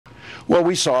Well,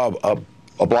 we saw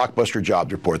a blockbuster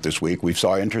jobs report this week. We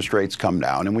saw interest rates come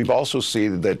down, and we've also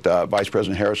seen that Vice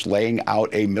President Harris laying out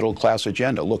a middle-class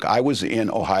agenda. Look, I was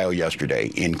in Ohio yesterday,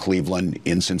 in Cleveland,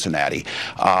 in Cincinnati,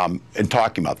 and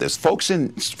talking about this. Folks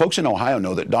in Ohio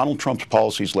know that Donald Trump's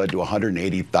policies led to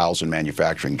 180,000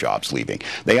 manufacturing jobs leaving.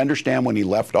 They understand when he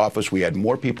left office, we had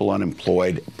more people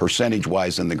unemployed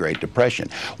percentage-wise than the Great Depression.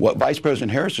 What Vice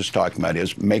President Harris is talking about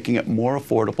is making it more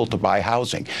affordable to buy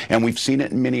housing, and we've seen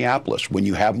it in Minneapolis. When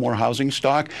you have more housing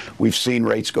stock, we've seen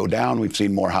rates go down. We've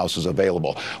seen more houses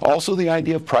available. Also, the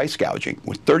idea of price gouging.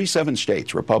 With 37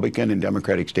 states, Republican and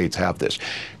Democratic states have this.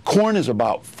 Corn is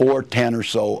about $4.10 or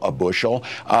so a bushel.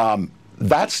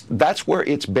 That's where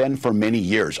it's been for many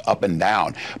years, up and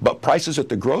down. But prices at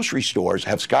the grocery stores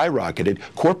have skyrocketed,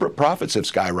 corporate profits have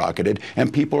skyrocketed,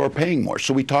 and people are paying more.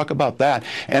 So we talk about that.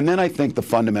 And then I think the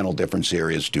fundamental difference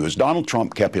here is Donald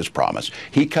Trump kept his promise.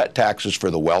 He cut taxes for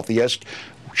the wealthiest.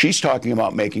 She's talking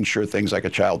about making sure things like a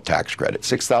child tax credit,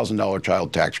 $6,000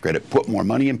 child tax credit, put more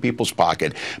money in people's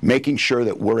pocket, making sure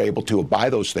that we're able to buy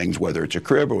those things, whether it's a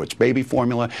crib or it's baby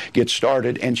formula, get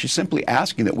started. And she's simply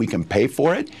asking that we can pay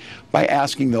for it by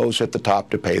asking those at the top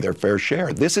to pay their fair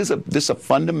share. This is a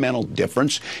fundamental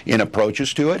difference in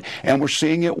approaches to it, and we're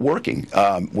seeing it working.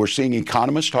 We're seeing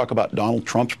economists talk about Donald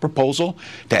Trump's proposal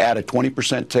to add a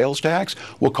 20% sales tax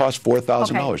will cost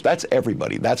 $4,000. Okay. That's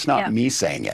everybody. That's not me saying it.